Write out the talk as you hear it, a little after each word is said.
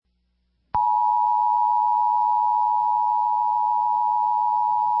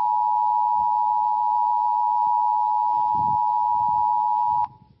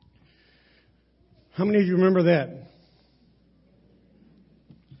How many of you remember that?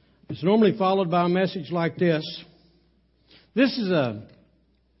 It's normally followed by a message like this. This is a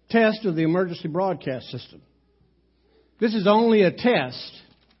test of the emergency broadcast system. This is only a test.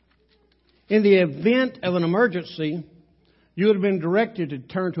 In the event of an emergency, you would have been directed to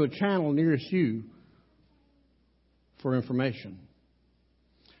turn to a channel nearest you for information.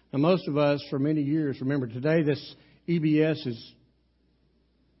 Now, most of us, for many years, remember today this EBS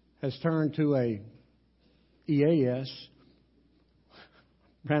has turned to a EAS.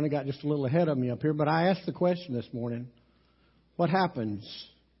 Brandon got just a little ahead of me up here, but I asked the question this morning, what happens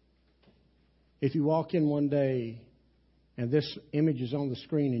if you walk in one day and this image is on the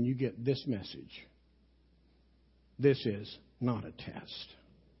screen and you get this message? This is not a test.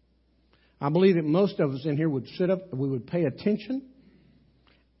 I believe that most of us in here would sit up, we would pay attention,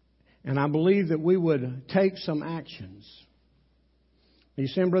 and I believe that we would take some actions. You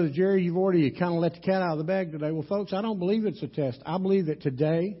saying, Brother Jerry, you've already kind of let the cat out of the bag today. Well, folks, I don't believe it's a test. I believe that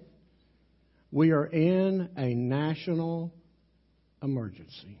today we are in a national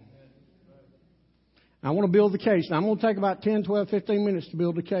emergency. I want to build the case. Now, I'm going to take about 10, 12, 15 minutes to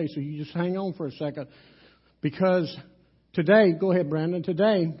build the case, so you just hang on for a second. Because today, go ahead, Brandon,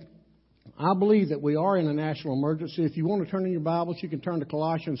 today, I believe that we are in a national emergency. If you want to turn in your Bibles, you can turn to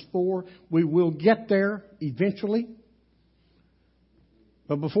Colossians 4. We will get there eventually.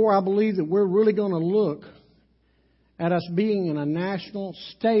 But before I believe that we're really going to look at us being in a national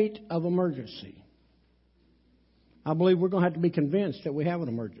state of emergency, I believe we're going to have to be convinced that we have an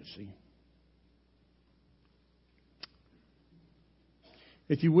emergency.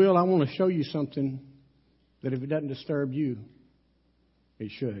 If you will, I want to show you something that if it doesn't disturb you,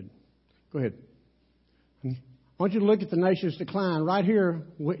 it should. Go ahead. I want you to look at the nation's decline. Right here,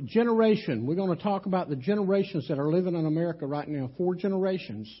 generation. We're going to talk about the generations that are living in America right now. 4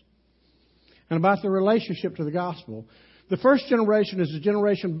 generations. And about the relationship to the gospel. The first generation is the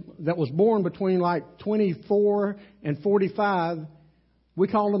generation that was born between like 24 and 45. We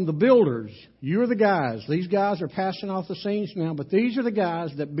call them the builders. You're the guys. These guys are passing off the scenes now, but these are the guys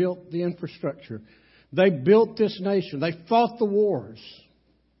that built the infrastructure. They built this nation. They fought the wars.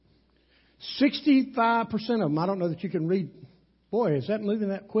 65% of them, I don't know that you can read. Boy, is that moving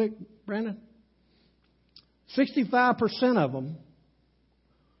that quick, Brandon? 65% of them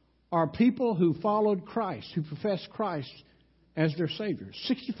are people who followed Christ, who professed Christ as their Savior.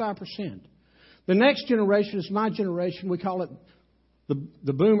 65%. The next generation is my generation. We call it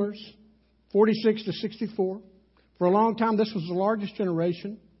the boomers, 46 to 64. For a long time, this was the largest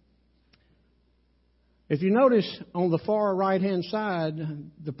generation. If you notice on the far right-hand side,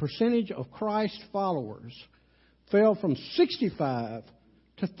 the percentage of Christ followers fell from 65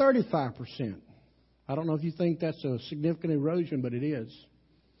 to 35%. I don't know if you think that's a significant erosion, but it is.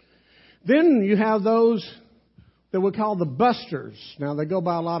 Then you have those that we call the busters. Now, they go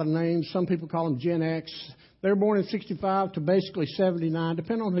by a lot of names. Some people call them Gen X. They're born in 65 to basically 79,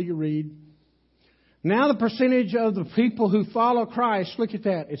 depending on who you read. Now the percentage of the people who follow Christ, look at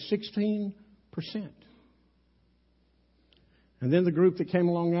that, it's 16%. And then the group that came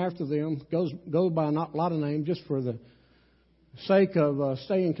along after them goes by a lot of names just for the sake of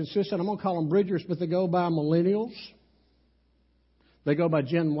staying consistent. I'm going to call them bridgers, but they go by millennials. They go by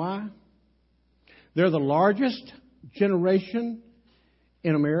Gen Y. They're the largest generation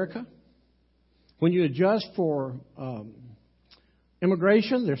in America. When you adjust for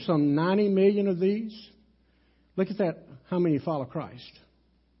immigration, there's some 90 million of these. Look at that, how many follow Christ.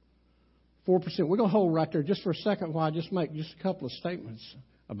 4%. We're going to hold right there just for a second while I just make just a couple of statements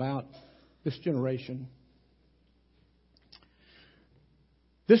about this generation.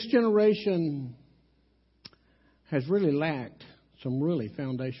 This generation has really lacked some really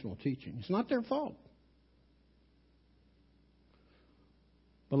foundational teaching. It's not their fault.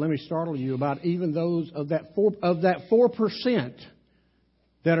 But let me startle you about even those of that 4%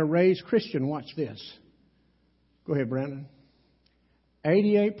 that are raised Christian. Watch this. Go ahead, Brandon.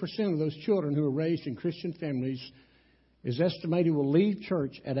 88% of those children who are raised in Christian families is estimated will leave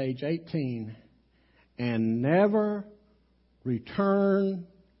church at age 18 and never return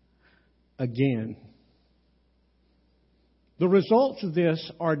again. The results of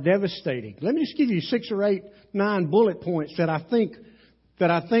this are devastating. Let me just give you 6 or 8, 9 bullet points that I think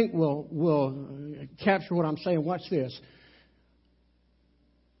will capture what I'm saying. Watch this.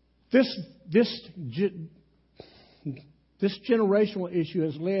 This generational issue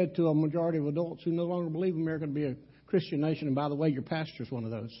has led to a majority of adults who no longer believe America to be a Christian nation. And by the way, your pastor is one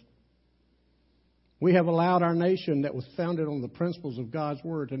of those. We have allowed our nation that was founded on the principles of God's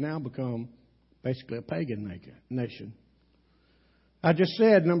Word to now become basically a pagan nation. I just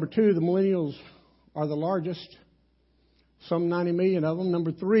said, number 2, the millennials are the largest, some 90 million of them.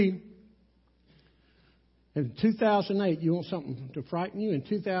 Number 3, in 2008, you want something to frighten you? In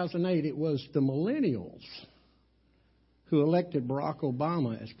 2008, it was the millennials who elected Barack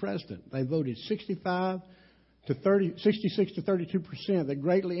Obama as president. They voted 66 to 32%. That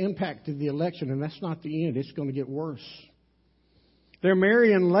greatly impacted the election, and that's not the end. It's going to get worse. They're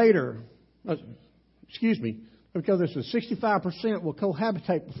marrying later. Because there's a 65% will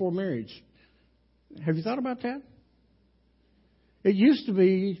cohabitate before marriage. Have you thought about that? It used to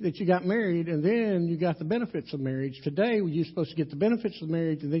be that you got married and then you got the benefits of marriage. Today, you're supposed to get the benefits of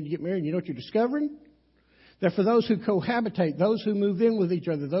marriage and then you get married. You know what you're discovering? That for those who cohabitate, those who move in with each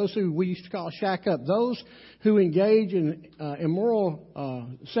other, those who we used to call shack up, those who engage in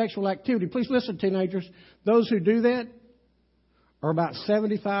immoral sexual activity, please listen, teenagers, those who do that are about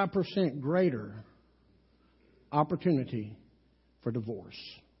 75% greater opportunity for divorce.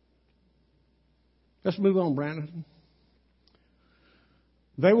 Let's move on, Brandon.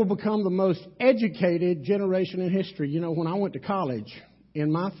 They will become the most educated generation in history. You know, when I went to college,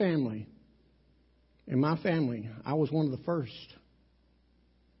 in my family, I was one of the first.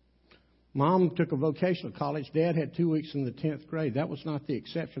 Mom took a vocational college. Dad had 2 weeks in the 10th grade. That was not the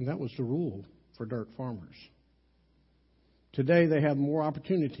exception. That was the rule for dirt farmers. Today, they have more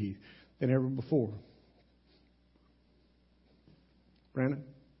opportunity than ever before. Brandon?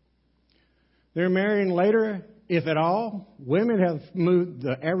 They're marrying later, if at all. Women have moved,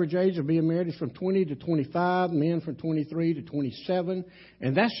 the average age of being married is from 20 to 25, men from 23 to 27.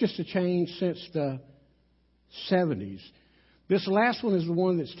 And that's just a change since the 70s. This last one is the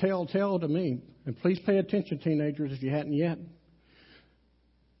one that's telltale to me. And please pay attention, teenagers, if you hadn't yet.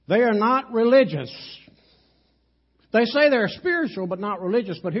 They are not religious. They say they're spiritual but not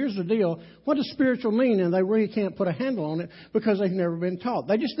religious. But here's the deal. What does spiritual mean? And they really can't put a handle on it because they've never been taught.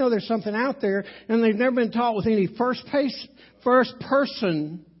 They just know there's something out there and they've never been taught with any first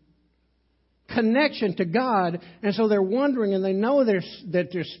person connection to God. And so they're wondering and they know that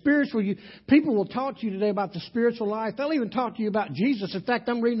they're spiritual. People will talk to you today about the spiritual life. They'll even talk to you about Jesus. In fact,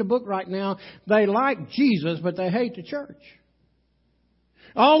 I'm reading a book right now. They like Jesus, but they hate the church.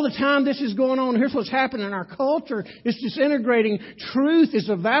 All the time this is going on, here's what's happening in our culture. It's disintegrating. Truth is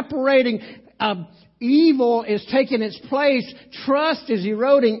evaporating. Evil is taking its place. Trust is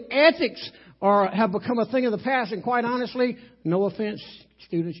eroding. Ethics have become a thing of the past. And quite honestly, no offense,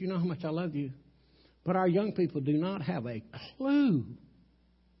 students, you know how much I love you. But our young people do not have a clue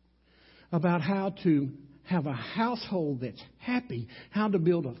about how to have a household that's happy, how to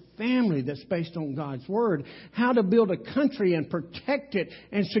build a family that's based on God's Word, how to build a country and protect it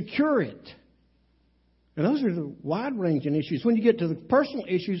and secure it. And those are the wide-ranging issues. When you get to the personal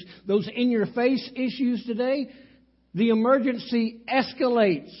issues, those in-your-face issues today, the emergency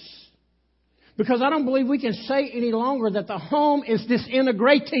escalates. Because I don't believe we can say any longer that the home is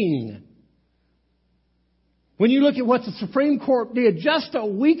disintegrating. When you look at what the Supreme Court did just a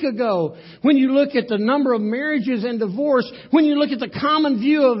week ago, when you look at the number of marriages and divorce, when you look at the common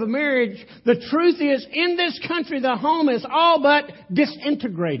view of a marriage, the truth is, in this country, the home is all but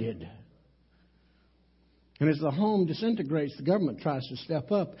disintegrated. And as the home disintegrates, the government tries to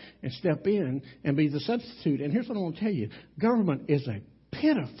step up and step in and be the substitute. And here's what I want to tell you. Government is a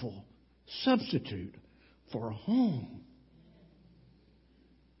pitiful substitute for a home.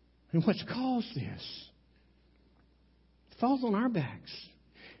 And what's caused this? Falls on our backs.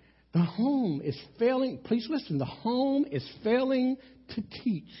 The home is failing. Please listen. The home is failing to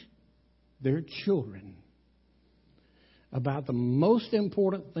teach their children about the most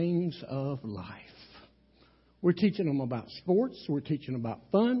important things of life. We're teaching them about sports. We're teaching them about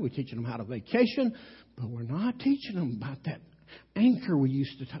fun. We're teaching them how to vacation. But we're not teaching them about that anchor we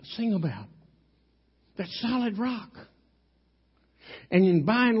used to sing about. That solid rock. And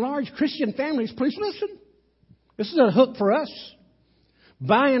by and large, Christian families, please listen. This is a hook for us.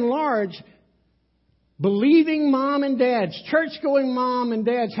 By and large, believing mom and dads, church-going mom and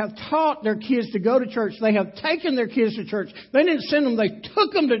dads have taught their kids to go to church. They have taken their kids to church. They didn't send them, they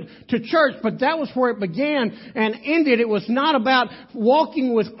took them to church, but that was where it began and ended. It was not about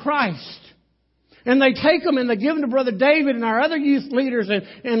walking with Christ. And they take them and they give them to Brother David and our other youth leaders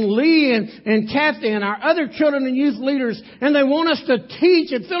and Lee and Kathy and our other children and youth leaders. And they want us to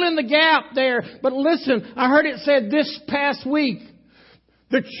teach and fill in the gap there. But listen, I heard it said this past week,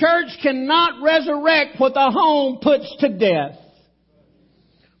 the church cannot resurrect what the home puts to death.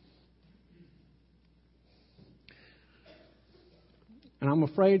 And I'm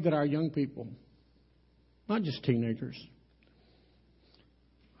afraid that our young people, not just teenagers,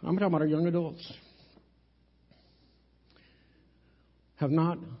 I'm talking about our young adults, have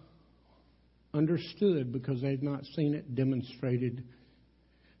not understood because they've not seen it demonstrated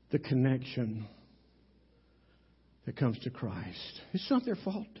the connection that comes to Christ. It's not their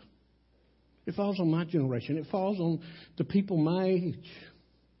fault. It falls on my generation. It falls on the people my age.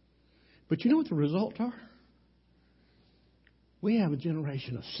 But you know what the results are? We have a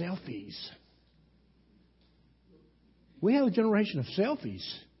generation of selfies. We have a generation of selfies.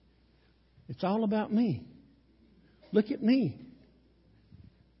 It's all about me. Look at me.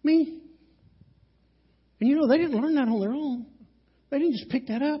 Me. And you know, they didn't learn that on their own. They didn't just pick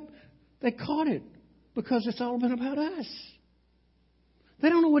that up. They caught it because it's all been about us. They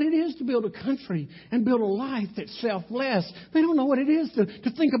don't know what it is to build a country and build a life that's selfless. They don't know what it is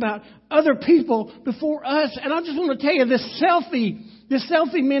to think about other people before us. And I just want to tell you, this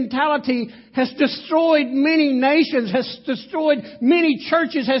selfie mentality has destroyed many nations, has destroyed many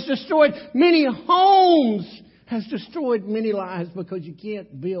churches, has destroyed many homes, has destroyed many lives because you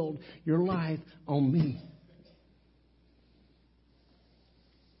can't build your life on me.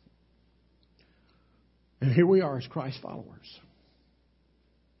 And here we are as Christ followers.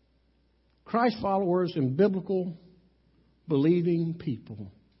 Christ followers and biblical believing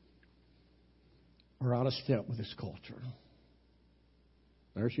people are out of step with this culture.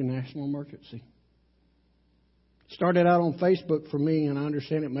 There's your national emergency. Started out on Facebook for me, and I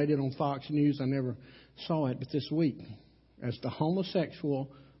understand it made it on Fox News. I never saw it, but this week, as the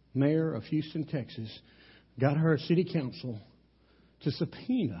homosexual mayor of Houston, Texas, got her city council to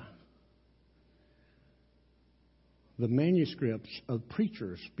subpoena the manuscripts of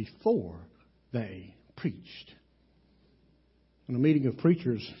preachers before they preached. In a meeting of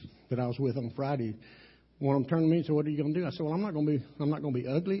preachers that I was with on Friday, one of them turned to me and said, "What are you going to do?" I said, "Well, I'm not going to be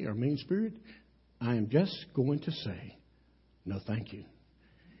ugly or mean-spirited. I am just going to say, no, thank you.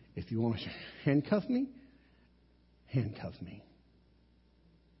 If you want to handcuff me, handcuff me."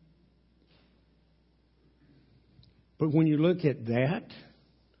 But when you look at that,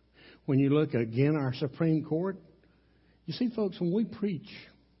 when you look again our Supreme Court, you see, folks, when we preach,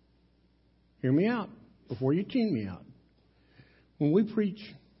 hear me out before you tune me out. When we preach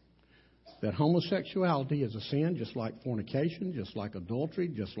that homosexuality is a sin, just like fornication, just like adultery,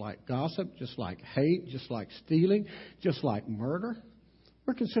 just like gossip, just like hate, just like stealing, just like murder,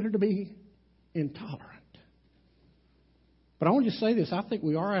 we're considered to be intolerant. But I want to just say this. I think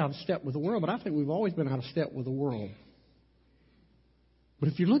we are out of step with the world, but I think we've always been out of step with the world. But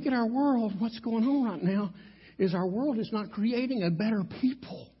if you look at our world, what's going on right now is our world is not creating a better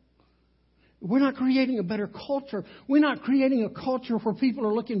people. We're not creating a better culture. We're not creating a culture where people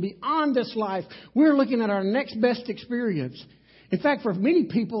are looking beyond this life. We're looking at our next best experience. In fact, for many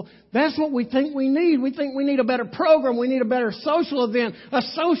people, that's what we think we need. We think we need a better program. We need a better social event, a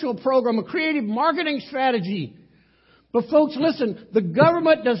social program, a creative marketing strategy. But folks, listen, the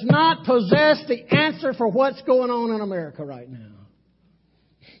government does not possess the answer for what's going on in America right now.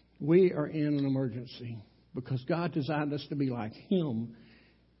 We are in an emergency because God designed us to be like Him.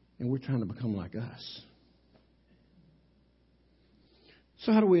 And we're trying to become like us.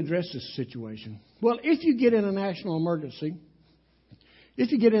 So how do we address this situation? Well, if you get in a national emergency,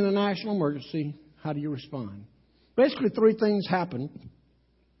 how do you respond? Basically, three things happen.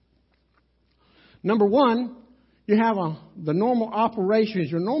 Number one, you have the normal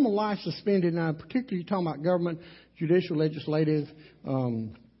operations, your normal life suspended. Now, particularly talking about government, judicial, legislative,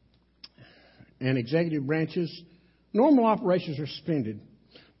 and executive branches. Normal operations are suspended.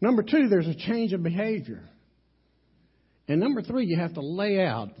 Number two, there's a change of behavior. And number three, you have to lay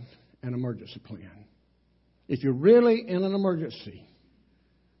out an emergency plan. If you're really in an emergency,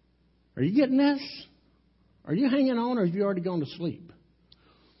 are you getting this? Are you hanging on, or have you already gone to sleep?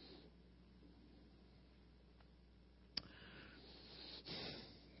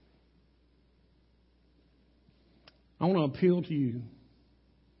 I want to appeal to you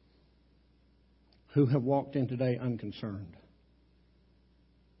who have walked in today unconcerned.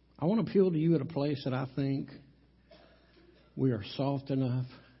 I want to appeal to you at a place that I think we are soft enough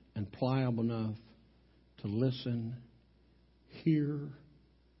and pliable enough to listen, hear,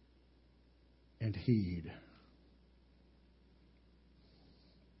 and heed.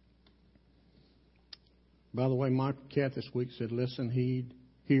 By the way, Michael Catt this week said, listen, heed,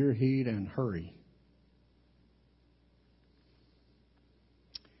 hear, heed, and hurry.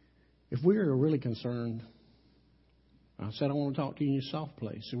 If we are really concerned, I said I want to talk to you in your soft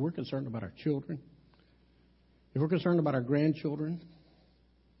place. If we're concerned about our children, if we're concerned about our grandchildren,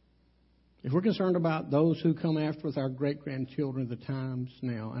 if we're concerned about those who come after us, our great-grandchildren, the times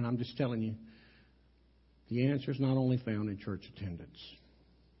now, and I'm just telling you, the answer is not only found in church attendance.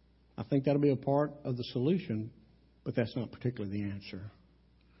 I think that'll be a part of the solution, but that's not particularly the answer.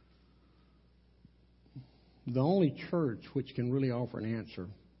 the only church which can really offer an answer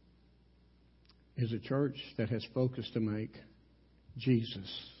is a church that has focused to make Jesus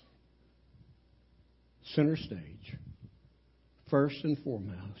center stage, first and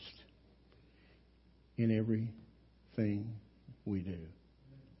foremost, in everything we do.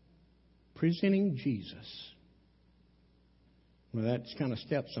 Presenting Jesus. Well, that's kind of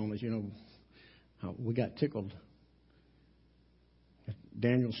steps on us. We got tickled.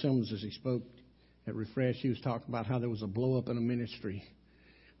 Daniel Simmons, as he spoke at Refresh, he was talking about how there was a blow-up in a ministry.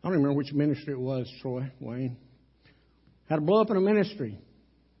 I don't remember which ministry it was, Troy, Wayne. Had a blow-up in a ministry.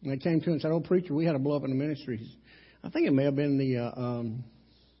 And they came to him and said, "Oh, preacher, we had a blow-up in the ministry." I think it may have been the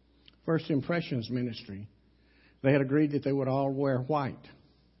First Impressions ministry. They had agreed that they would all wear white.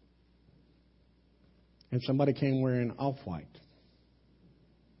 And somebody came wearing off-white.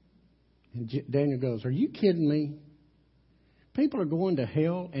 And Daniel goes, "Are you kidding me? People are going to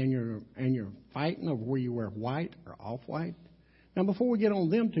hell and you're fighting over where you wear white or off-white?" Now, before we get on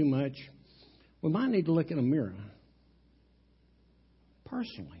them too much, we might need to look in a mirror.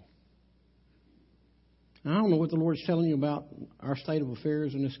 Personally. Now, I don't know what the Lord's telling you about our state of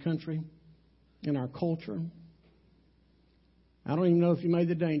affairs in this country, in our culture. I don't even know if you made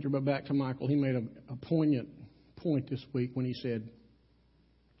the danger, but back to Michael, he made a poignant point this week when he said,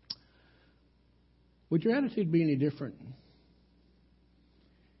 would your attitude be any different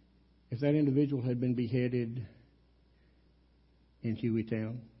if that individual had been beheaded in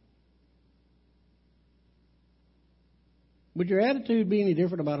Hueytown? Would your attitude be any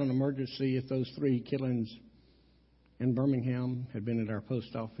different about an emergency if those 3 killings in Birmingham had been at our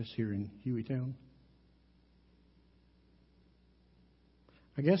post office here in Hueytown?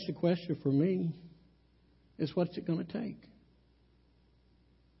 I guess the question for me is, what's it going to take?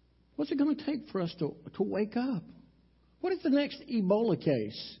 What's it going to take for us to wake up? What if the next Ebola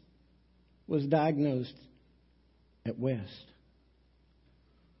case was diagnosed at West?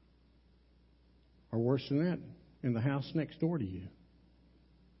 Or worse than that, in the house next door to you?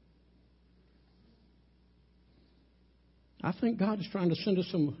 I think God is trying to send us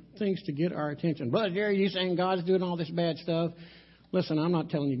some things to get our attention. Brother Jerry, you saying God's doing all this bad stuff? Listen, I'm not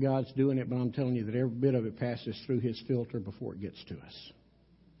telling you God's doing it, but I'm telling you that every bit of it passes through His filter before it gets to us.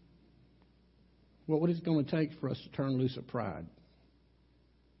 What is it going to take for us to turn loose of pride?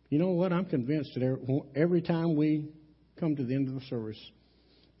 You know what? I'm convinced that every time we come to the end of the service,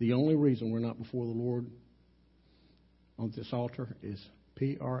 the only reason we're not before the Lord on this altar is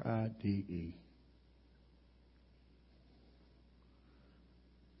pride.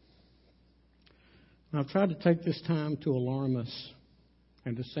 I've tried to take this time to alarm us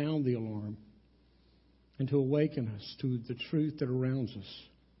and to sound the alarm and to awaken us to the truth that surrounds us,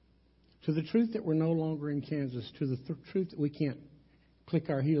 to the truth that we're no longer in Kansas, to the truth that we can't click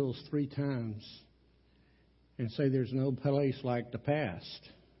our heels 3 times and say there's no place like the past.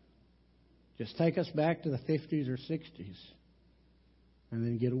 Just take us back to the 50s or 60s and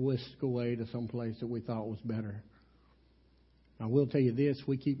then get a whisk away to some place that we thought was better. I will tell you this,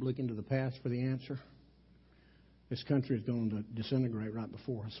 we keep looking to the past for the answer. This country is going to disintegrate right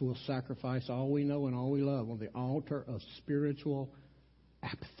before us. We'll sacrifice all we know and all we love on the altar of spiritual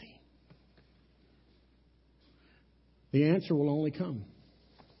apathy. The answer will only come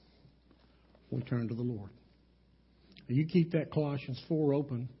when we turn to the Lord. You keep that Colossians 4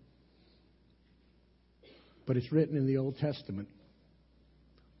 open, but it's written in the Old Testament.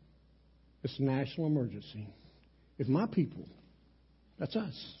 It's a national emergency. If my people, that's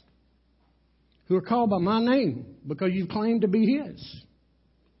us, who are called by my name because you claim to be His,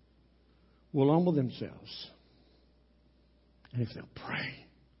 will humble themselves. And if they'll pray,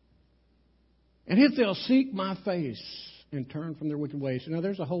 and if they'll seek my face and turn from their wicked ways. Now,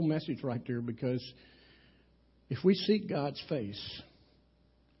 there's a whole message right there, because if we seek God's face,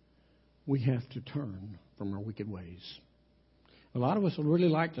 we have to turn from our wicked ways. A lot of us would really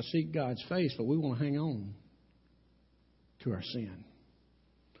like to seek God's face, but we want to hang on to our sin.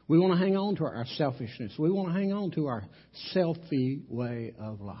 We want to hang on to our selfishness. We want to hang on to our selfie way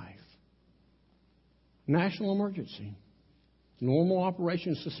of life. National emergency. Normal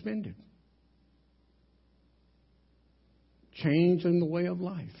operations suspended. Change in the way of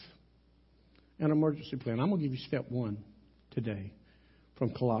life. An emergency plan. I'm going to give you step 1 today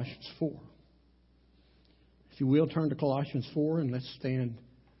from Colossians 4. If you will, turn to Colossians 4 and let's stand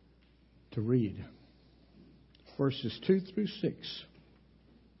to read verses 2 through 6.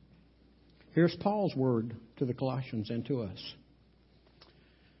 Here's Paul's word to the Colossians and to us.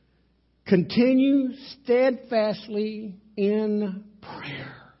 Continue steadfastly in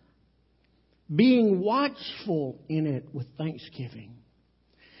prayer, being watchful in it with thanksgiving.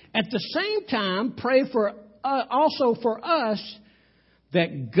 At the same time, pray for also for us,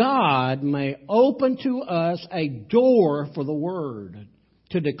 that God may open to us a door for the Word,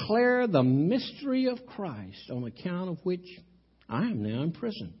 to declare the mystery of Christ, on account of which I am now in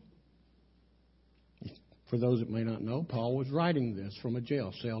prison. For those that may not know, Paul was writing this from a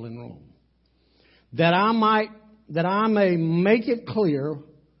jail cell in Rome. That I may make it clear,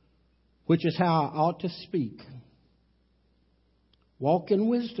 which is how I ought to speak. Walk in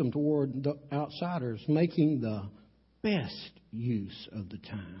wisdom toward the outsiders, making the best use of the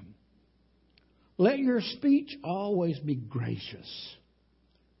time. Let your speech always be gracious,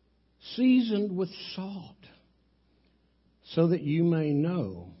 seasoned with salt, so that you may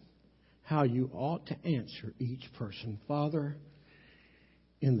know how you ought to answer each person. Father,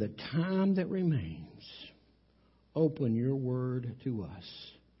 in the time that remains, open your word to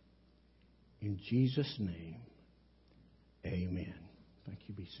us. In Jesus' name, amen. Thank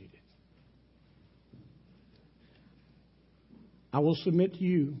you. Be seated. I will submit to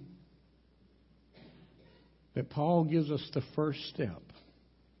you that Paul gives us the first step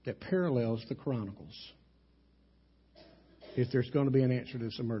that parallels the Chronicles. If there's going to be an answer to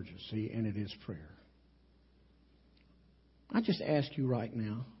this emergency, and it is prayer. I just ask you right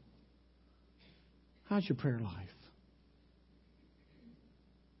now, how's your prayer life?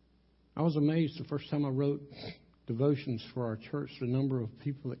 I was amazed the first time I wrote devotions for our church, the number of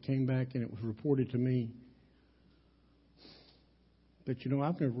people that came back, and it was reported to me that,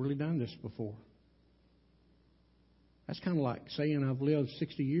 I've never really done this before. That's kind of like saying I've lived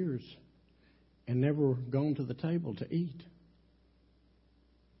 60 years and never gone to the table to eat.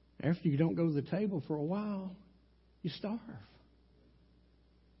 After you don't go to the table for a while, you starve.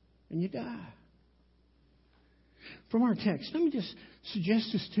 And you die. From our text, let me just suggest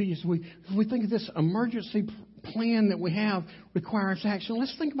this to you. As we think of this emergency plan that we have requires action.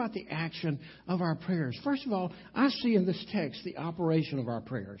 Let's think about the action of our prayers. First of all, I see in this text the operation of our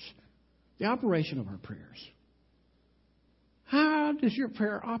prayers. The operation of our prayers. How does your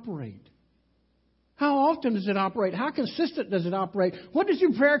prayer operate? How often does it operate? How consistent does it operate? What does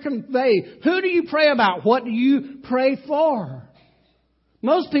your prayer convey? Who do you pray about? What do you pray for?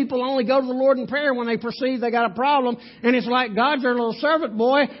 Most people only go to the Lord in prayer when they perceive they got a problem. And it's like God's their little servant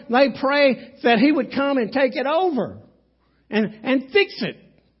boy. They pray that He would come and take it over and fix it.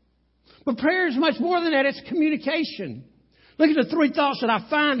 But prayer is much more than that. It's communication. Look at the three thoughts that I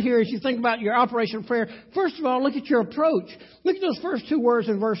find here as you think about your operation of prayer. First of all, look at your approach. Look at those first two words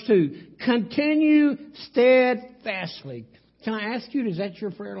in verse 2. Continue steadfastly. Can I ask you, is that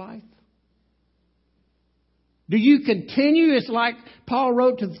your prayer life? Do you continue? It's like Paul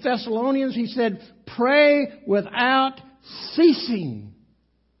wrote to the Thessalonians. He said, pray without ceasing.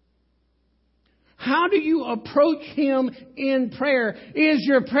 How do you approach Him in prayer? Is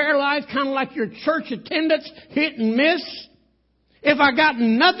your prayer life kind of like your church attendance, hit and miss? If I got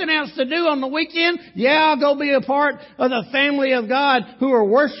nothing else to do on the weekend, I'll go be a part of the family of God who are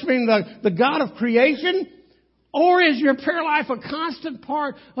worshiping the God of creation. Or is your prayer life a constant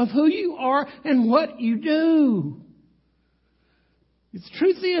part of who you are and what you do? The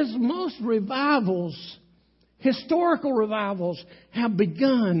truth is, most revivals, historical revivals, have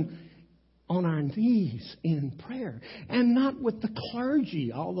begun on our knees in prayer. And not with the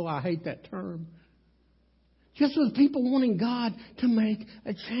clergy, although I hate that term. Just with people wanting God to make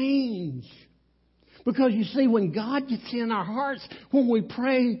a change. Because you see, when God gets in our hearts, when we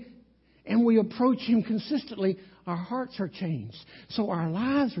pray and we approach Him consistently, our hearts are changed. So our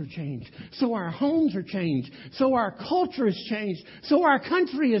lives are changed. So our homes are changed. So our culture is changed. So our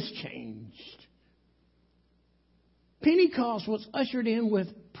country is changed. Pentecost was ushered in with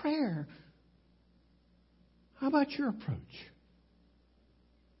prayer. How about your approach?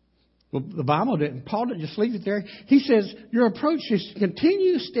 Well, the Bible didn't. Paul didn't just leave it there. He says your approach is to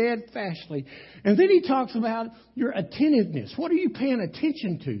continue steadfastly. And then he talks about your attentiveness. What are you paying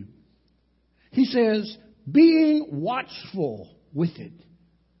attention to? He says, being watchful with it.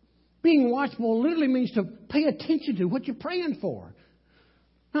 Being watchful literally means to pay attention to what you're praying for.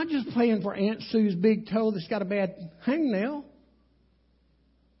 Not just praying for Aunt Sue's big toe that's got a bad hangnail.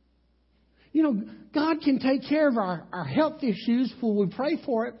 God can take care of our health issues when we pray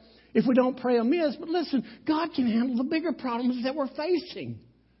for it if we don't pray amiss. But listen, God can handle the bigger problems that we're facing.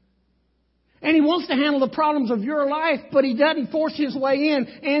 And He wants to handle the problems of your life, but He doesn't force His way in.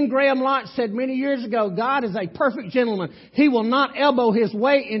 Anne Graham Lotz said many years ago, God is a perfect gentleman. He will not elbow His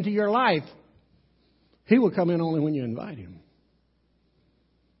way into your life. He will come in only when you invite Him.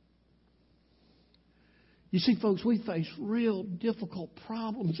 You see, folks, we face real difficult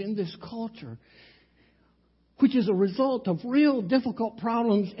problems in this culture, which is a result of real difficult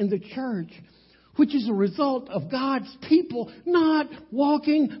problems in the church. which is a result of God's people not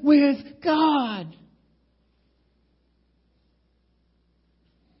walking with God.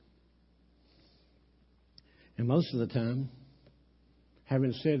 And most of the time,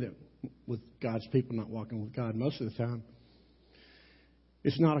 having said that with God's people not walking with God, most of the time,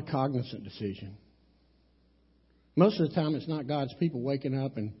 it's not a cognizant decision. Most of the time, it's not God's people waking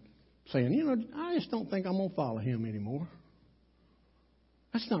up and saying, I just don't think I'm going to follow Him anymore.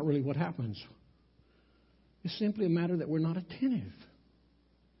 That's not really what happens. It's simply a matter that we're not attentive.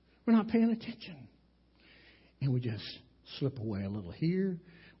 We're not paying attention. And we just slip away a little here.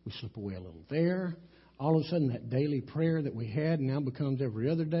 We slip away a little there. All of a sudden, that daily prayer that we had now becomes every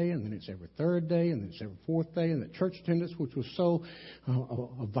other day, and then it's every third day, and then it's every fourth day. And that church attendance, which was so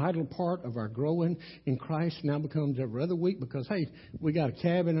a vital part of our growing in Christ, now becomes every other week because, hey, we got a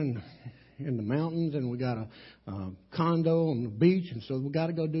cabin in the mountains, and we got a condo on the beach, and so we got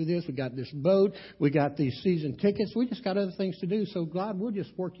to go do this. We got this boat. We got these season tickets. We just got other things to do. So God will just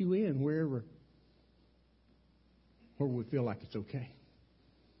work you in where we feel like it's okay.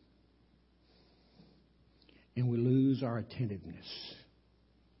 And we lose our attentiveness.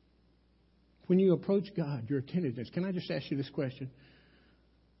 When you approach God, your attentiveness, can I just ask you this question?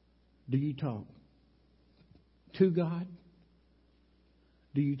 Do you talk to God?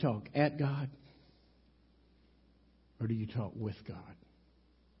 Do you talk at God? Or do you talk with God?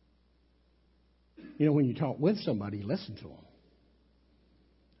 When you talk with somebody, listen to them.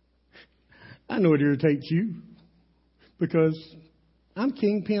 I know it irritates you because I'm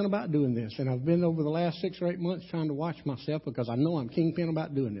kingpin about doing this. And I've been over the last 6 or 8 months trying to watch myself because I know I'm kingpin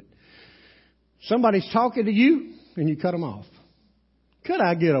about doing it. Somebody's talking to you and you cut them off. Could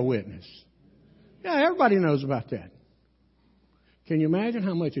I get a witness? Yeah, everybody knows about that. Can you imagine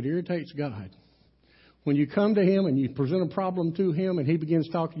how much it irritates God when you come to Him and you present a problem to Him and He begins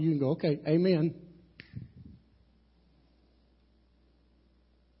talking to you and go, okay, amen.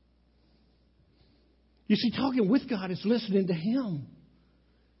 You see, talking with God is listening to Him.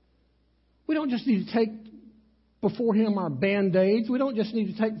 We don't just need to take before Him our Band-Aids. We don't just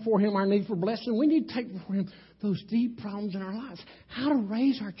need to take before Him our need for blessing. We need to take before Him those deep problems in our lives. How to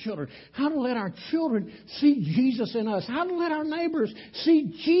raise our children. How to let our children see Jesus in us. How to let our neighbors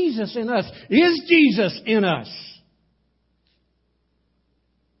see Jesus in us. Is Jesus in us?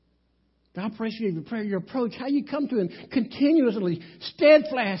 The operation of your prayer, your approach, how you come to Him continuously,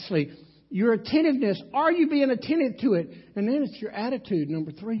 steadfastly. Your attentiveness. Are you being attentive to it? And then it's your attitude.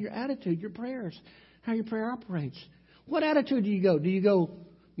 Number 3, your attitude, your prayers. How your prayer operates. What attitude do you go? Do you go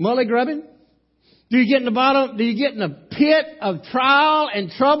mully grubbing? Do you get in the bottom? Do you get in a pit of trial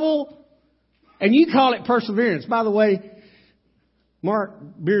and trouble? And you call it perseverance. By the way, Mark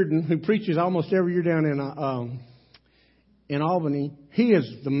Bearden, who preaches almost every year down in Albany, he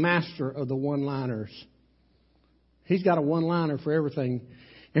is the master of the one-liners. He's got a one-liner for everything.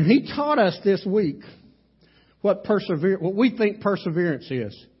 And he taught us this week what we think perseverance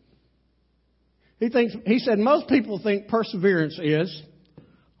is. He said most people think perseverance is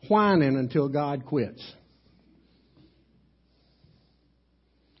whining until God quits.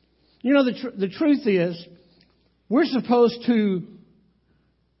 The truth is, we're supposed to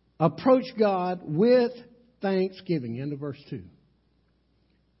approach God with thanksgiving. End of verse 2.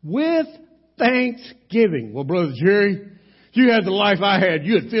 With thanksgiving. Well, Brother Jerry, if you had the life I had,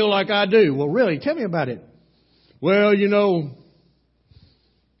 you'd feel like I do. Well, really, tell me about it. Well,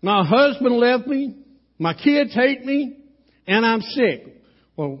 my husband left me, my kids hate me, and I'm sick.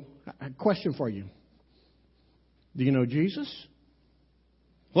 Well, a question for you. Do you know Jesus?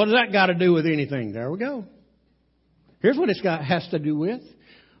 What does that got to do with anything? There we go. Here's what has to do with.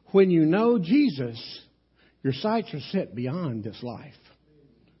 When you know Jesus, your sights are set beyond this life.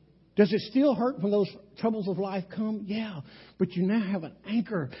 Does it still hurt when those troubles of life come? Yeah. But you now have an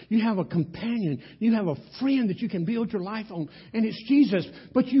anchor. You have a companion. You have a friend that you can build your life on. And it's Jesus.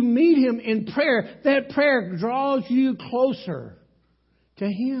 But you meet Him in prayer. That prayer draws you closer to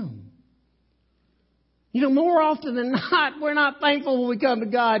Him. More often than not, we're not thankful when we come to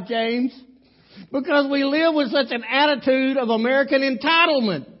God, James. Because we live with such an attitude of American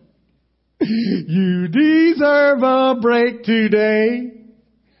entitlement. You deserve a break today.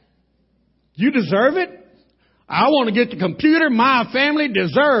 You deserve it? I want to get the computer my family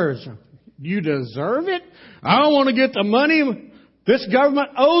deserves. You deserve it? I don't want to get the money this government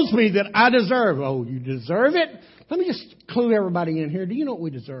owes me that I deserve. Oh, you deserve it? Let me just clue everybody in here. Do you know what we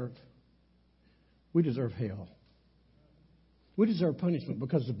deserve? We deserve hell. We deserve punishment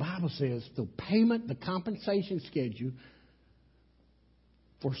because the Bible says the payment, the compensation schedule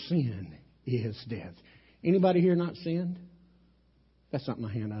for sin is death. Anybody here not sinned? That's not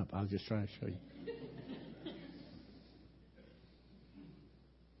my hand up. I was just trying to show you.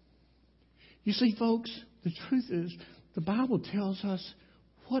 You see, folks, the truth is the Bible tells us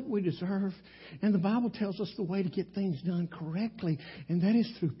what we deserve, and the Bible tells us the way to get things done correctly, and that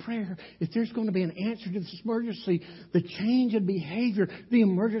is through prayer. If there's going to be an answer to this emergency, the change in behavior, the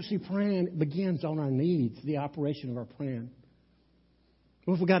emergency plan begins on our needs, the operation of our plan.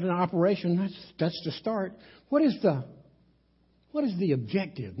 Well, if we got an operation, that's the start. What is the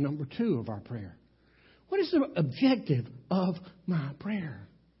objective, number 2, of our prayer? What is the objective of my prayer?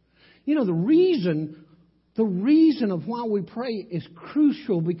 You know, the reason of why we pray is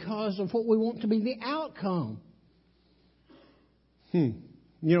crucial because of what we want to be the outcome. You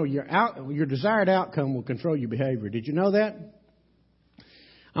know, your desired outcome will control your behavior. Did you know that?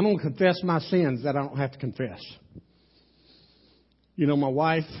 I'm going to confess my sins that I don't have to confess. You know, my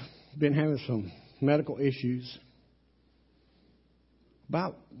wife been having some medical issues.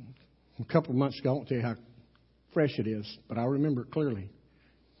 About a couple of months ago, I won't tell you how fresh it is, but I remember it clearly.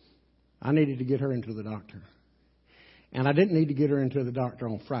 I needed to get her into the doctor. And I didn't need to get her into the doctor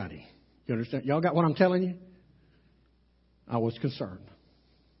on Friday. You understand? Y'all got what I'm telling you? I was concerned.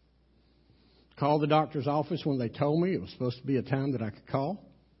 Called the doctor's office when they told me it was supposed to be a time that I could call.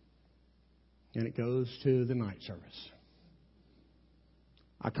 And it goes to the night service.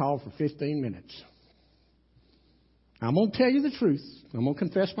 I called for 15 minutes. I'm going to tell you the truth. I'm going to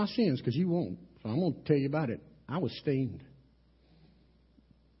confess my sins because you won't. So I'm going to tell you about it. I was steamed.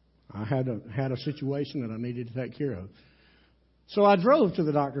 I had a situation that I needed to take care of. So I drove to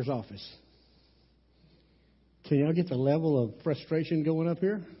the doctor's office. Can y'all get the level of frustration going up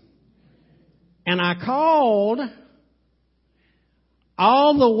here? And I called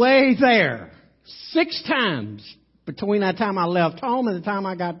all the way there 6 times between that time I left home and the time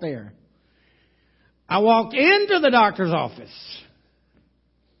I got there. I walked into the doctor's office.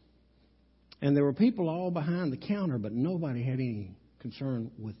 And there were people all behind the counter, but nobody had any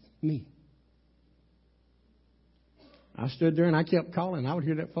concern with me. I stood there and I kept calling. I would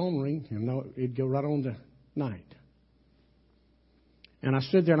hear that phone ring and it'd go right on to night. And I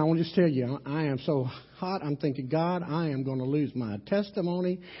stood there and I want to just tell you, I am so hot. I'm thinking, God, I am going to lose my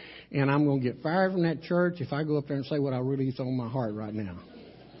testimony and I'm going to get fired from that church if I go up there and say what I really is on my heart right now.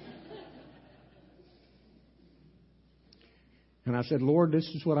 And I said, Lord, this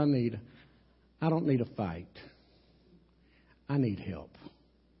is what I need. I don't need a fight. I need help.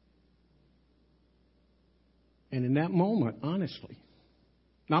 And in that moment, honestly,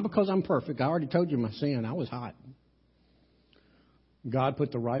 not because I'm perfect. I already told you my sin. I was hot. God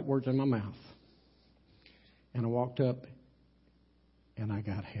put the right words in my mouth. And I walked up and I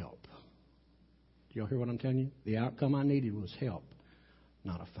got help. Do y'all hear what I'm telling you? The outcome I needed was help,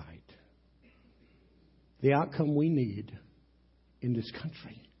 not a fight. The outcome we need in this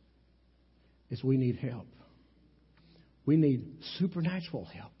country is we need help. We need supernatural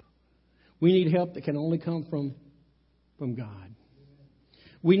help. We need help that can only come from God.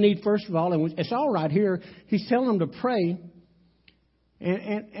 We need, first of all, and it's all right here, he's telling them to pray.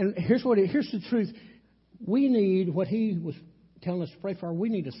 And here's the truth. We need what he was telling us to pray for. We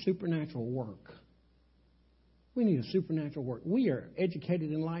need a supernatural work. We need a supernatural work. We are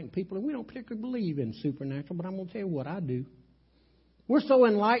educated, enlightened people, and we don't particularly believe in supernatural, but I'm going to tell you what I do. We're so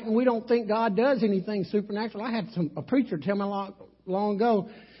enlightened, we don't think God does anything supernatural. I had a preacher tell me long ago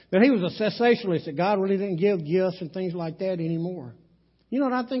that he was a cessationalist, that God really didn't give gifts and things like that anymore. You know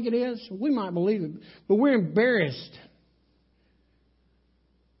what I think it is? We might believe it, but we're embarrassed.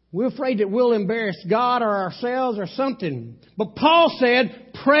 We're afraid that we'll embarrass God or ourselves or something. But Paul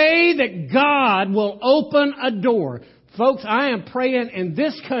said, pray that God will open a door. Folks, I am praying in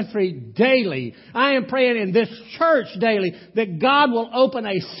this country daily. I am praying in this church daily that God will open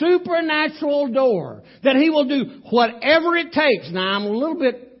a supernatural door. That He will do whatever it takes. Now, I'm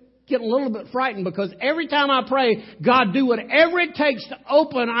getting a little bit frightened because every time I pray, God, do whatever it takes to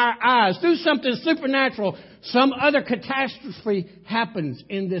open our eyes. Do something supernatural. Some other catastrophe happens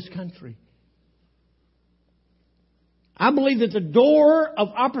in this country. I believe that the door of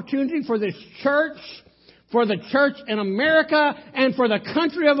opportunity for this church, for the church in America, and for the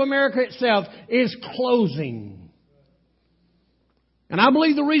country of America itself is closing. And I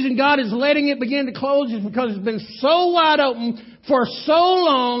believe the reason God is letting it begin to close is because it's been so wide open for so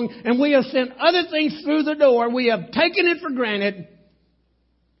long, and we have sent other things through the door. We have taken it for granted.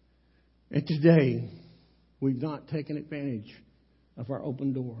 And today, we've not taken advantage of our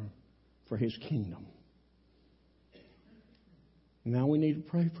open door for His kingdom. Now we need to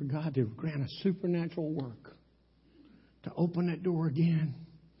pray for God to grant a supernatural work to open that door again,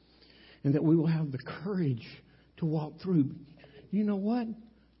 and that we will have the courage to walk through. You know what?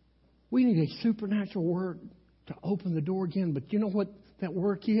 We need a supernatural work to open the door again. But you know what that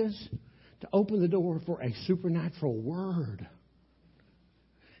work is? to open the door for a supernatural word.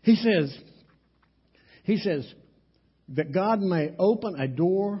 He says that God may open a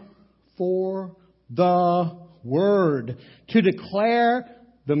door for the word to declare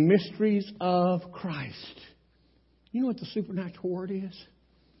the mysteries of Christ. You know what the supernatural word is?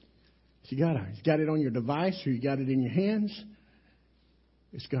 You got it on your device or you got it in your hands.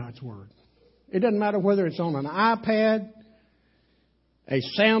 It's God's word. It doesn't matter whether it's on an iPad, a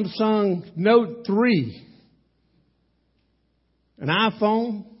Samsung Note 3, an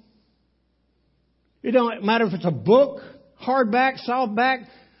iPhone. It don't matter if it's a book, hardback, softback,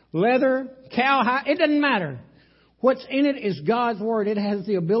 leather, cowhide. It doesn't matter. What's in it is God's word. It has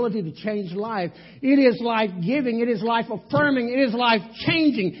the ability to change life. It is life-giving. It is life-affirming. It is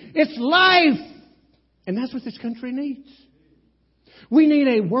life-changing. It's life. And that's what this country needs. We need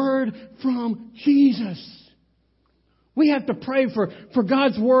a word from Jesus. We have to pray for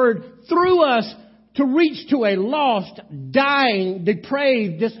God's word through us to reach to a lost, dying,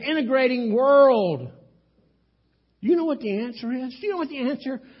 depraved, disintegrating world. You know what the answer is? Do you know what the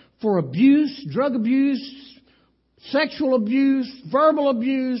answer for abuse, drug abuse, sexual abuse, verbal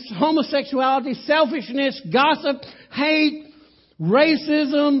abuse, homosexuality, selfishness, gossip, hate,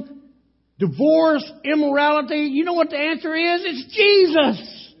 racism, divorce, immorality? You know what the answer is? It's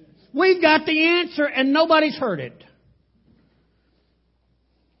Jesus. We've got the answer and nobody's heard it.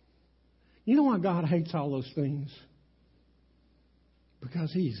 You know why God hates all those things?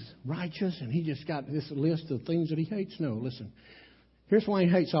 Because He's righteous and He just got this list of things that He hates? No, listen. Here's why He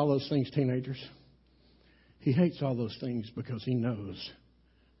hates all those things, teenagers. He hates all those things because He knows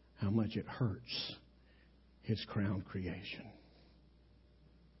how much it hurts His crown creation.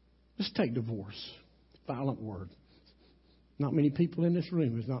 Let's take divorce. Violent word. Not many people in this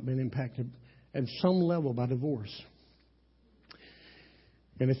room has not been impacted at some level by divorce.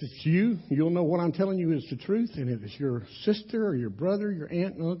 And if it's you, you'll know what I'm telling you is the truth. And if it's your sister or your brother, your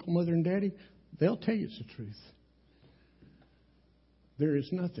aunt and uncle, mother and daddy, they'll tell you it's the truth. There is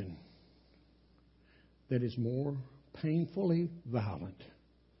nothing that is more painfully violent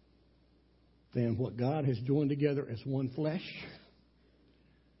than what God has joined together as one flesh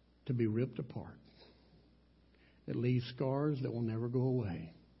to be ripped apart. It leaves scars that will never go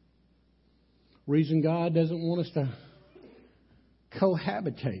away. Reason God doesn't want us to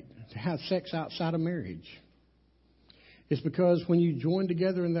cohabitate, to have sex outside of marriage, is because when you join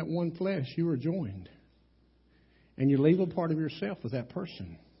together in that one flesh, you are joined. And you leave a part of yourself with that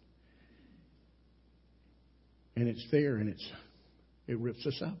person. And it's there and it rips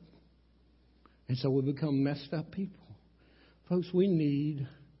us up. And so we become messed up people. Folks, we need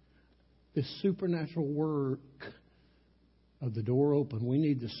this supernatural work of the door open. We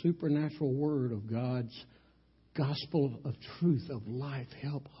need the supernatural word of God's gospel of truth, of life,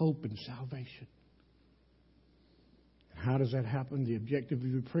 help, hope, and salvation. How does that happen? The objective of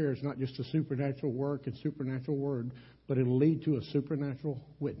your prayer is not just a supernatural work and supernatural word, but it'll lead to a supernatural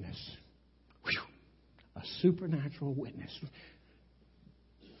witness. Whew. A supernatural witness.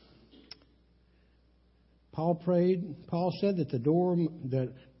 Paul said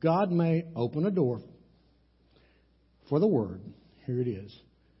that God may open a door for the word. Here it is.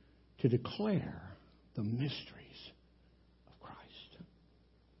 To declare the mysteries of Christ.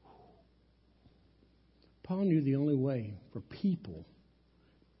 Paul knew the only way for people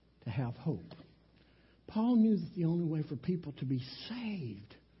to have hope. Paul knew that the only way for people to be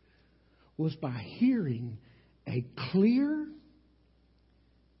saved was by hearing a clear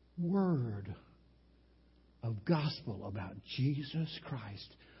word of gospel about Jesus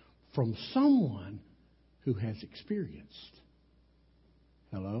Christ from someone who has experienced.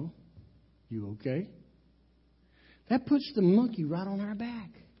 Hello? You okay? That puts the monkey right on our back.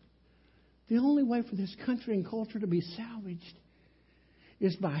 The only way for this country and culture to be salvaged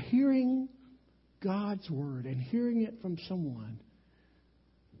is by hearing God's word and hearing it from someone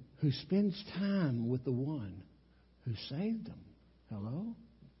who spends time with the one who saved them. Hello?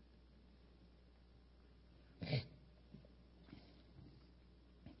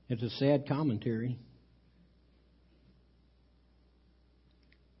 It's a sad commentary.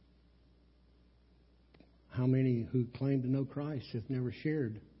 How many who claim to know Christ have never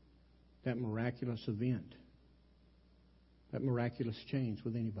shared that miraculous event, that miraculous change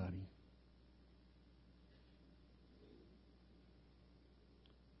with anybody?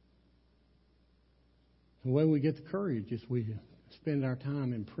 The way we get the courage is we spend our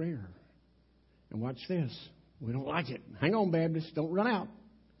time in prayer. And watch this. We don't like it. Hang on, Baptist. Don't run out.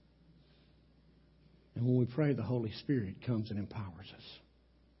 And when we pray, the Holy Spirit comes and empowers us.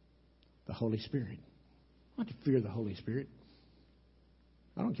 The Holy Spirit. Not to fear the Holy Spirit.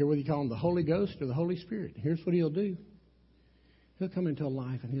 I don't care whether you call him the Holy Ghost or the Holy Spirit. Here's what he'll do. He'll come into a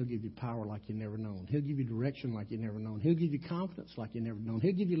life and he'll give you power like you've never known. He'll give you direction like you've never known. He'll give you confidence like you've never known.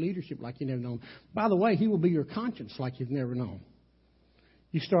 He'll give you leadership like you've never known. By the way, he will be your conscience like you've never known.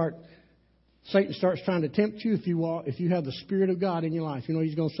 Satan starts trying to tempt you if you have the Spirit of God in your life. You know what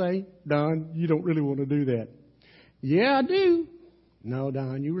he's going to say? Don, you don't really want to do that. Yeah, I do. No,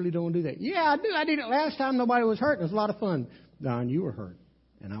 Don, you really don't want to do that. Yeah, I do. I did it last time. Nobody was hurt. It was a lot of fun. Don, you were hurt,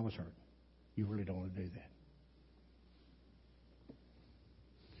 and I was hurt. You really don't want to do that.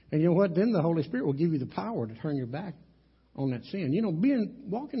 And you know what? Then the Holy Spirit will give you the power to turn your back on that sin. You know,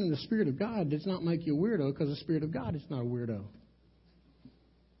 walking in the Spirit of God does not make you a weirdo, because the Spirit of God is not a weirdo.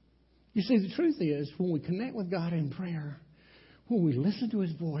 You see, the truth is, when we connect with God in prayer, when we listen to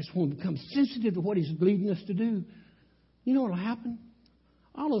His voice, when we become sensitive to what He's leading us to do, you know what will happen?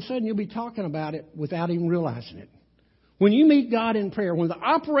 All of a sudden, you'll be talking about it without even realizing it. When you meet God in prayer, when the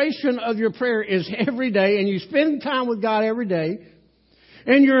operation of your prayer is every day, and you spend time with God every day,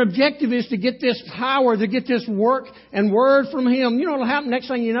 and your objective is to get this power, to get this work and word from Him, you know what will happen? Next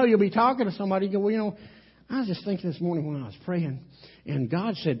thing you know, you'll be talking to somebody. You go, well, you know, I was just thinking this morning when I was praying, and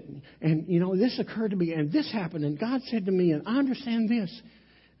God said, and, you know, this occurred to me, and this happened, and God said to me, and I understand this.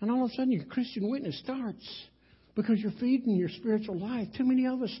 And all of a sudden, your Christian witness starts, because you're feeding your spiritual life. Too many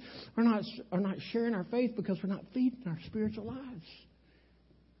of us are not sharing our faith because we're not feeding our spiritual lives.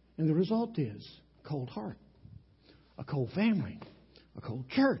 And the result is a cold heart, a cold family, a cold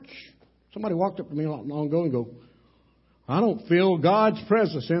church. Somebody walked up to me not long ago and go, I don't feel God's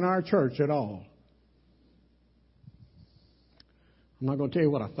presence in our church at all. I'm not going to tell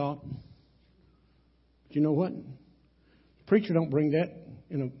you what I thought. But you know what? The preacher don't bring that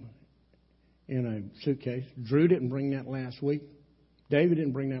in a suitcase. Drew didn't bring that last week. David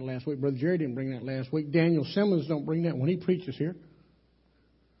didn't bring that last week. Brother Jerry didn't bring that last week. Daniel Simmons don't bring that when he preaches here.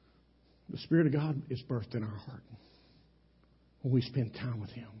 The Spirit of God is birthed in our heart when we spend time with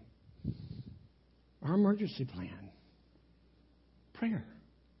Him. Our emergency plan. Prayer.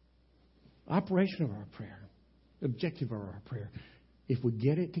 Operation of our prayer. Objective of our prayer. If we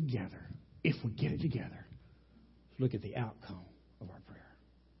get it together, look at the outcome of our prayer.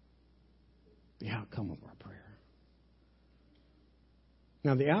 The outcome of our prayer.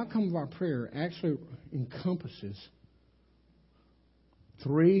 Now, the outcome of our prayer actually encompasses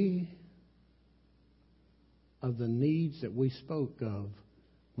 3 of the needs that we spoke of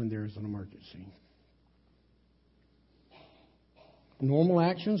when there is an emergency. Normal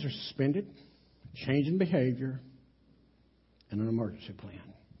actions are suspended, change in behavior, and an emergency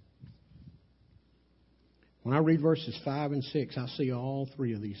plan. When I read verses 5 and 6, I see all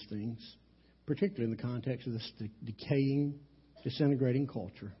 3 of these things, particularly in the context of this decaying, disintegrating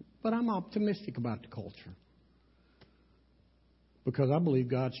culture. But I'm optimistic about the culture, because I believe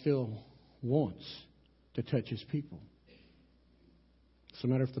God still wants to touch His people. It's a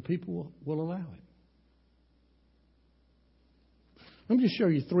matter if the people will allow it. Let me just show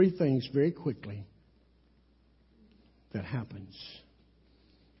you 3 things very quickly that happens.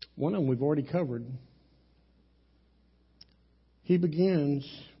 One of them we've already covered. He begins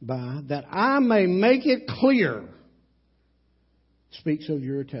by, that I may make it clear, speaks of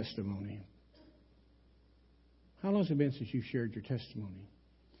your testimony. How long has it been since you shared your testimony?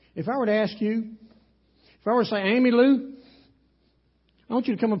 If I were to ask you, if I were to say, Amy Lou, I want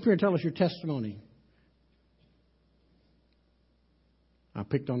you to come up here and tell us your testimony. I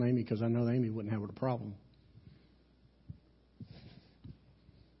picked on Amy because I know Amy wouldn't have a problem.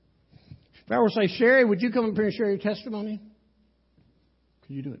 If I were to say, Sherry, would you come up here and share your testimony?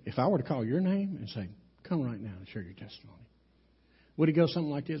 Could you do it? If I were to call your name and say, come right now and share your testimony, would it go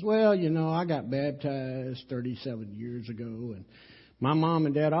something like this? Well, you know, I got baptized 37 years ago, and my mom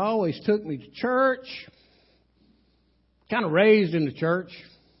and dad always took me to church. Kind of raised in the church.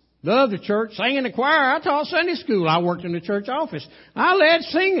 Loved the church. Sang in the choir. I taught Sunday school. I worked in the church office. I led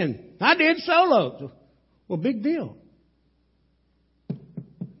singing. I did solos. Well, big deal.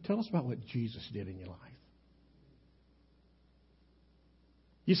 Tell us about what Jesus did in your life.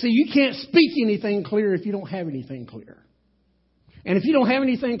 You see, you can't speak anything clear if you don't have anything clear. And if you don't have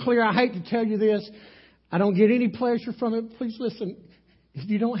anything clear, I hate to tell you this, I don't get any pleasure from it. Please listen. If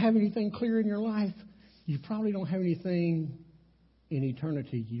you don't have anything clear in your life, you probably don't have anything in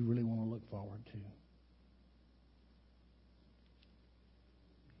eternity you really want to look forward to.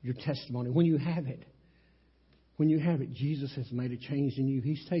 Your testimony, when you have it, Jesus has made a change in you.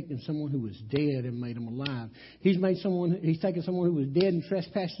 He's taken someone who was dead and made him alive. He's taken someone who was dead in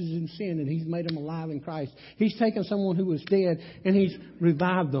trespasses and sin, and He's made them alive in Christ. He's taken someone who was dead and He's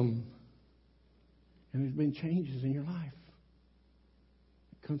revived them. And there's been changes in your life.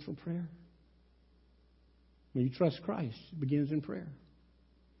 It comes from prayer. When you trust Christ, it begins in prayer.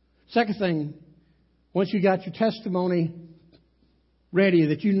 Second thing, once you got your testimony ready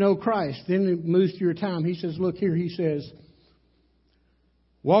that you know Christ, then it moves to your time. He says, look here, he says,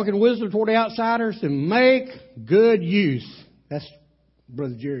 walk in wisdom toward the outsiders and make good use. That's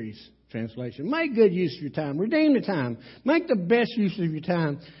Brother Jerry's translation. Make good use of your time. Redeem the time. Make the best use of your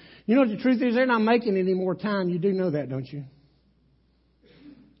time. You know what the truth is? They're not making any more time. You do know that, don't you?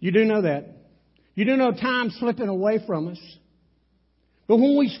 You do know that. You do know time's slipping away from us. But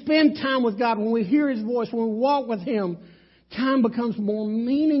when we spend time with God, when we hear His voice, when we walk with Him, time becomes more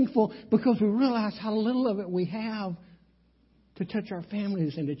meaningful because we realize how little of it we have to touch our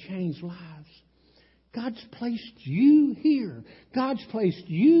families and to change lives. God's placed you here. God's placed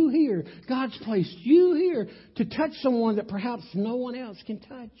you here. God's placed you here to touch someone that perhaps no one else can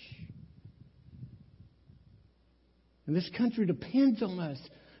touch. And this country depends on us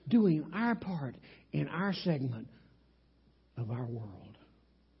doing our part in our segment of our world.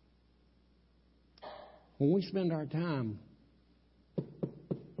 When we spend our time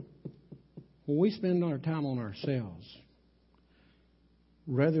on ourselves,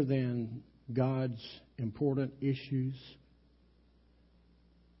 rather than God's important issues,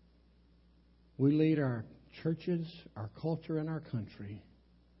 we lead our churches, our culture, and our country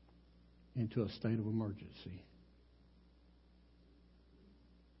into a state of emergency.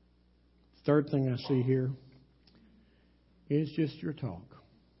 Third thing I see here is just your talk.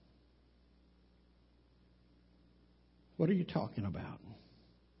 What are you talking about?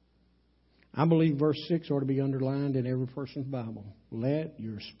 I believe verse 6 ought to be underlined in every person's Bible. Let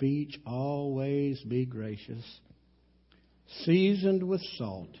your speech always be gracious, seasoned with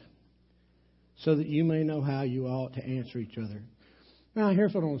salt, so that you may know how you ought to answer each other. Now,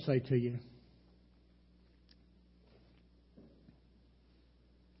 here's what I want to say to you.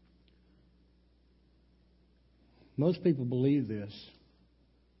 Most people believe this,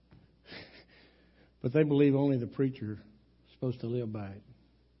 but they believe only the preacher is supposed to live by it.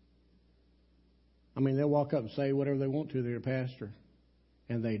 I mean, they'll walk up and say whatever they want to their pastor,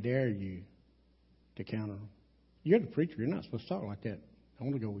 and they dare you to counter them. You're the preacher. You're not supposed to talk like that. I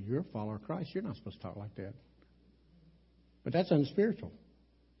want to go, well, you're a follower of Christ. You're not supposed to talk like that. But that's unspiritual.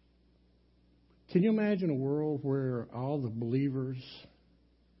 Can you imagine a world where all the believers,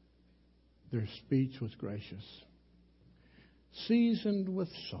 their speech was gracious, seasoned with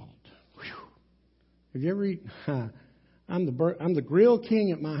salt? Whew. Have you ever eaten... I'm the grill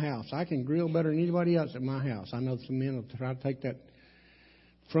king at my house. I can grill better than anybody else at my house. I know some men will try to take that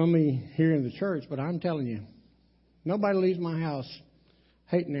from me here in the church, but I'm telling you, nobody leaves my house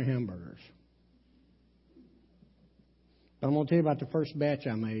hating their hamburgers. But I'm going to tell you about the first batch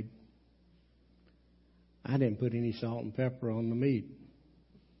I made. I didn't put any salt and pepper on the meat.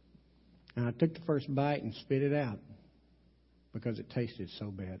 And I took the first bite and spit it out because it tasted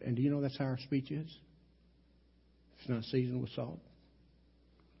so bad. And do you know that's how our speech is? It's not seasoned with salt.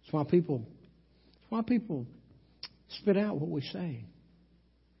 It's why people spit out what we say.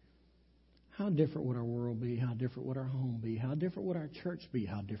 How different would our world be? How different would our home be? How different would our church be?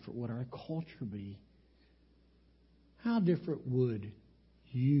 How different would our culture be? How different would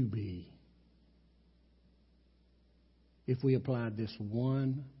you be if we applied this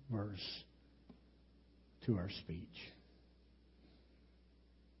one verse to our speech?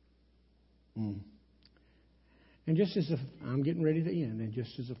 And just as I'm getting ready to end, and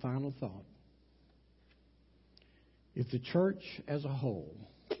just as a final thought, if the church as a whole,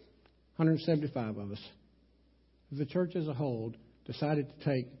 175 of us, if the church as a whole decided to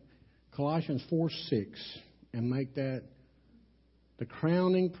take Colossians 4:6 and make that the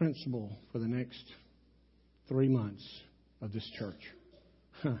crowning principle for the next 3 months of this church,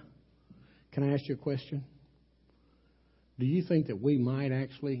 can I ask you a question? Do you think that we might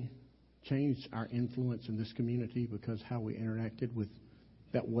actually change our influence in this community because how we interacted with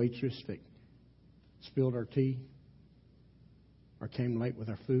that waitress that spilled our tea or came late with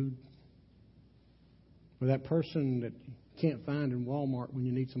our food? Or that person that you can't find in Walmart when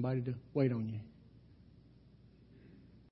you need somebody to wait on you?